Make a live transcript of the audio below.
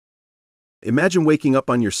Imagine waking up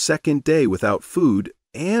on your second day without food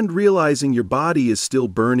and realizing your body is still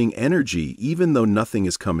burning energy even though nothing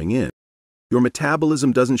is coming in. Your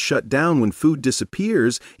metabolism doesn't shut down when food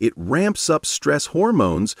disappears. It ramps up stress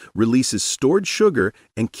hormones, releases stored sugar,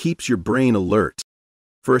 and keeps your brain alert.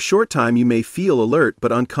 For a short time, you may feel alert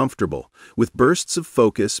but uncomfortable, with bursts of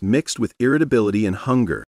focus mixed with irritability and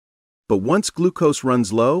hunger. But once glucose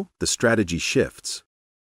runs low, the strategy shifts.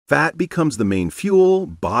 Fat becomes the main fuel,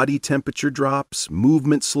 body temperature drops,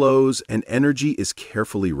 movement slows, and energy is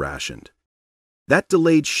carefully rationed. That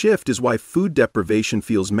delayed shift is why food deprivation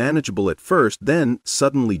feels manageable at first, then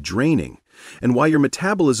suddenly draining, and why your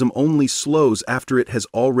metabolism only slows after it has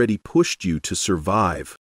already pushed you to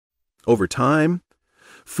survive. Over time,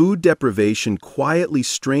 food deprivation quietly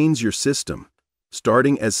strains your system,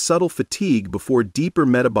 starting as subtle fatigue before deeper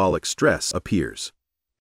metabolic stress appears.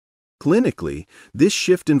 Clinically, this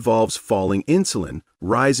shift involves falling insulin,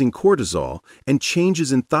 rising cortisol, and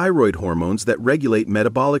changes in thyroid hormones that regulate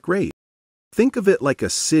metabolic rate. Think of it like a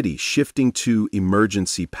city shifting to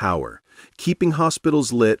emergency power, keeping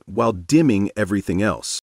hospitals lit while dimming everything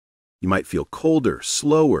else. You might feel colder,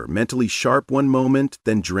 slower, mentally sharp one moment,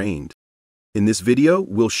 then drained. In this video,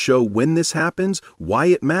 we'll show when this happens, why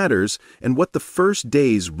it matters, and what the first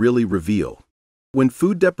days really reveal. When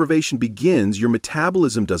food deprivation begins, your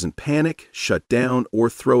metabolism doesn't panic, shut down, or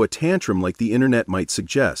throw a tantrum like the internet might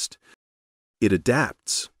suggest. It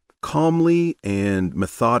adapts, calmly and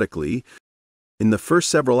methodically. In the first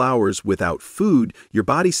several hours without food, your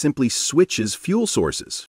body simply switches fuel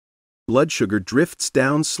sources. Blood sugar drifts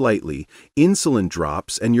down slightly, insulin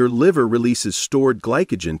drops, and your liver releases stored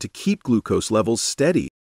glycogen to keep glucose levels steady.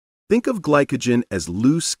 Think of glycogen as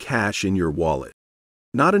loose cash in your wallet.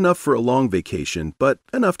 Not enough for a long vacation, but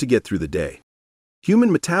enough to get through the day.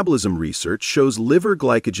 Human metabolism research shows liver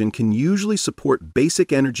glycogen can usually support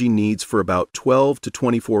basic energy needs for about 12 to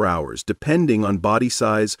 24 hours, depending on body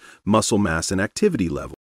size, muscle mass, and activity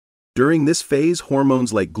level. During this phase,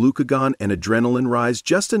 hormones like glucagon and adrenaline rise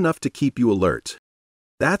just enough to keep you alert.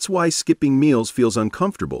 That's why skipping meals feels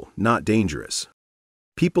uncomfortable, not dangerous.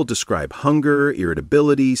 People describe hunger,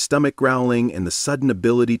 irritability, stomach growling, and the sudden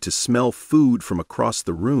ability to smell food from across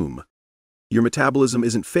the room. Your metabolism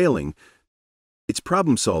isn't failing. It's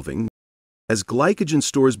problem-solving. As glycogen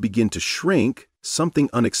stores begin to shrink, something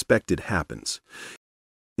unexpected happens.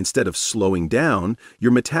 Instead of slowing down,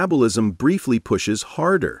 your metabolism briefly pushes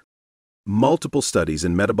harder. Multiple studies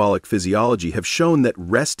in metabolic physiology have shown that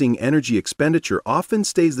resting energy expenditure often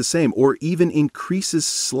stays the same or even increases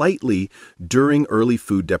slightly during early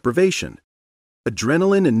food deprivation.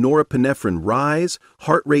 Adrenaline and norepinephrine rise,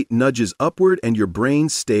 heart rate nudges upward, and your brain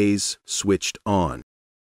stays switched on.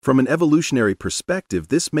 From an evolutionary perspective,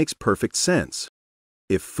 this makes perfect sense.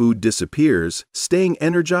 If food disappears, staying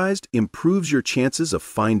energized improves your chances of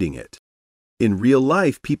finding it. In real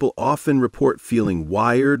life, people often report feeling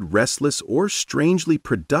wired, restless, or strangely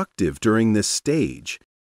productive during this stage.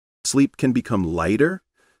 Sleep can become lighter.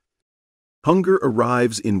 Hunger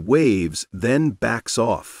arrives in waves, then backs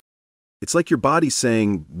off. It's like your body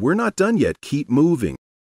saying, "We're not done yet, keep moving."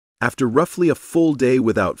 After roughly a full day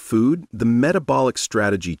without food, the metabolic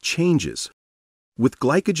strategy changes. With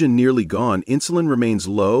glycogen nearly gone, insulin remains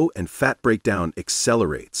low and fat breakdown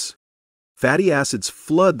accelerates. Fatty acids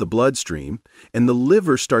flood the bloodstream, and the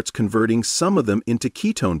liver starts converting some of them into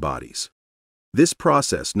ketone bodies. This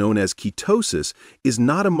process, known as ketosis, is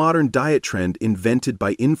not a modern diet trend invented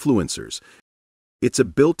by influencers. It's a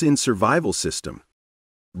built-in survival system.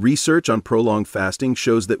 Research on prolonged fasting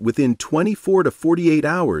shows that within 24 to 48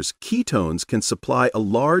 hours, ketones can supply a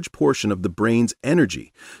large portion of the brain's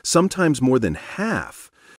energy, sometimes more than half.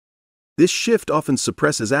 This shift often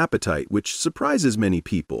suppresses appetite, which surprises many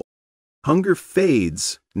people. Hunger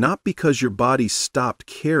fades not because your body stopped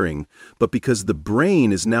caring, but because the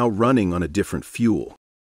brain is now running on a different fuel.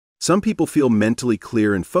 Some people feel mentally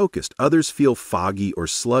clear and focused, others feel foggy or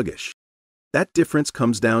sluggish. That difference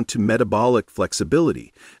comes down to metabolic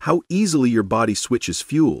flexibility, how easily your body switches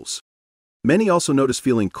fuels. Many also notice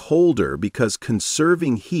feeling colder because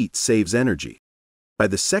conserving heat saves energy. By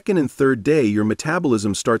the second and third day, your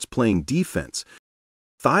metabolism starts playing defense.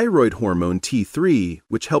 Thyroid hormone T3,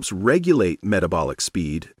 which helps regulate metabolic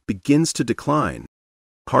speed, begins to decline.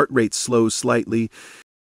 Heart rate slows slightly.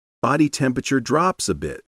 Body temperature drops a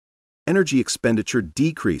bit. Energy expenditure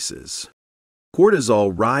decreases.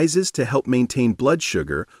 Cortisol rises to help maintain blood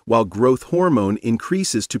sugar, while growth hormone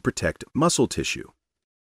increases to protect muscle tissue.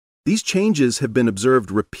 These changes have been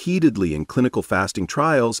observed repeatedly in clinical fasting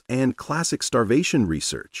trials and classic starvation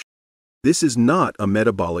research. This is not a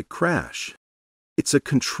metabolic crash. It's a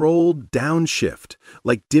controlled downshift,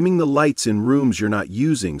 like dimming the lights in rooms you're not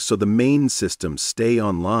using so the main systems stay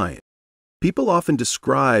online. People often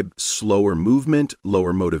describe slower movement,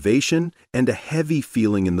 lower motivation, and a heavy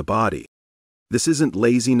feeling in the body. This isn't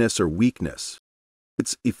laziness or weakness.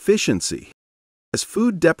 It's efficiency. As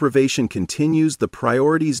food deprivation continues, the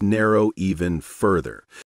priorities narrow even further.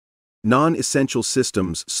 Non-essential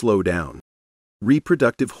systems slow down.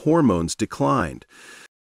 Reproductive hormones declined.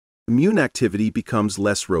 Immune activity becomes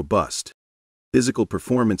less robust. Physical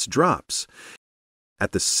performance drops.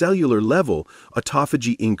 At the cellular level,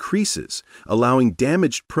 autophagy increases, allowing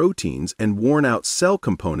damaged proteins and worn-out cell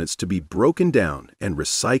components to be broken down and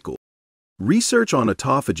recycled. Research on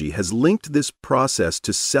autophagy has linked this process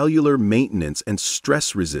to cellular maintenance and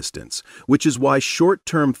stress resistance, which is why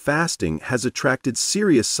short-term fasting has attracted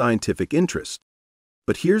serious scientific interest.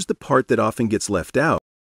 But here's the part that often gets left out.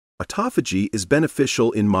 Autophagy is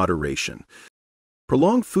beneficial in moderation.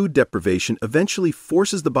 Prolonged food deprivation eventually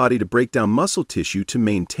forces the body to break down muscle tissue to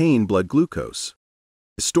maintain blood glucose.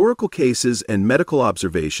 Historical cases and medical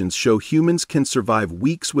observations show humans can survive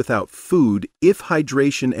weeks without food if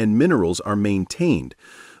hydration and minerals are maintained,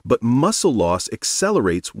 but muscle loss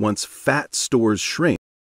accelerates once fat stores shrink.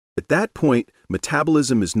 At that point,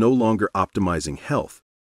 metabolism is no longer optimizing health.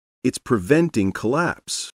 It's preventing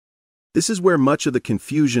collapse. This is where much of the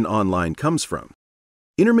confusion online comes from.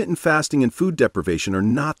 Intermittent fasting and food deprivation are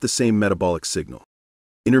not the same metabolic signal.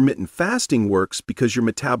 Intermittent fasting works because your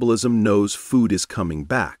metabolism knows food is coming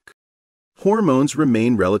back. Hormones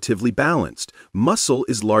remain relatively balanced, muscle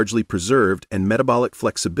is largely preserved, and metabolic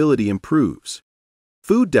flexibility improves.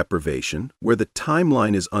 Food deprivation, where the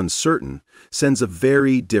timeline is uncertain, sends a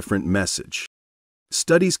very different message.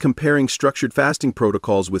 Studies comparing structured fasting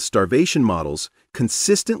protocols with starvation models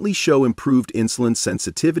consistently show improved insulin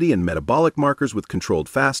sensitivity and metabolic markers with controlled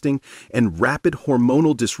fasting and rapid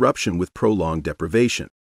hormonal disruption with prolonged deprivation.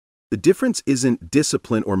 The difference isn't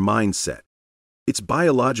discipline or mindset. It's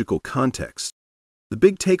biological context. The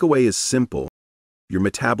big takeaway is simple. Your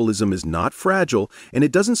metabolism is not fragile, and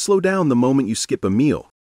it doesn't slow down the moment you skip a meal.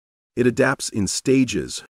 It adapts in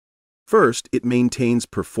stages. First, it maintains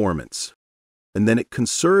performance. And then it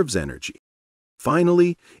conserves energy.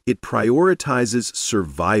 Finally, it prioritizes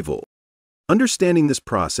survival. Understanding this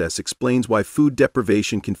process explains why food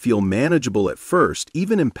deprivation can feel manageable at first,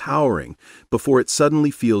 even empowering, before it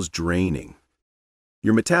suddenly feels draining.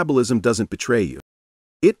 Your metabolism doesn't betray you.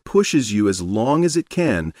 It pushes you as long as it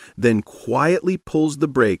can, then quietly pulls the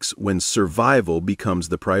brakes when survival becomes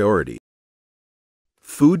the priority.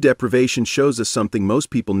 Food deprivation shows us something most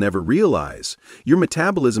people never realize. Your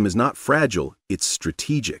metabolism is not fragile, it's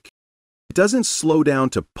strategic. It doesn't slow down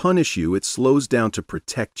to punish you, it slows down to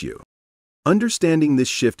protect you. Understanding this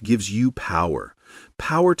shift gives you power.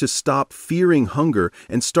 Power to stop fearing hunger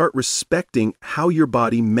and start respecting how your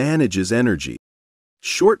body manages energy.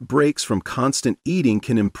 Short breaks from constant eating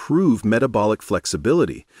can improve metabolic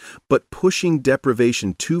flexibility, but pushing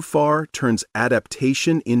deprivation too far turns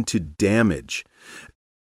adaptation into damage.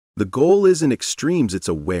 The goal isn't extremes, it's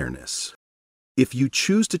awareness. If you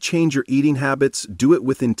choose to change your eating habits, do it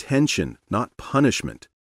with intention, not punishment.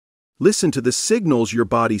 Listen to the signals your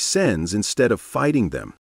body sends instead of fighting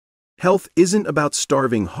them. Health isn't about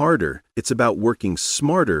starving harder, it's about working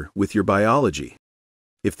smarter with your biology.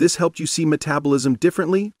 If this helped you see metabolism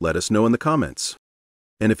differently, let us know in the comments.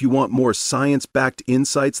 And if you want more science-backed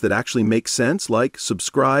insights that actually make sense,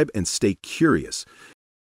 subscribe and stay curious.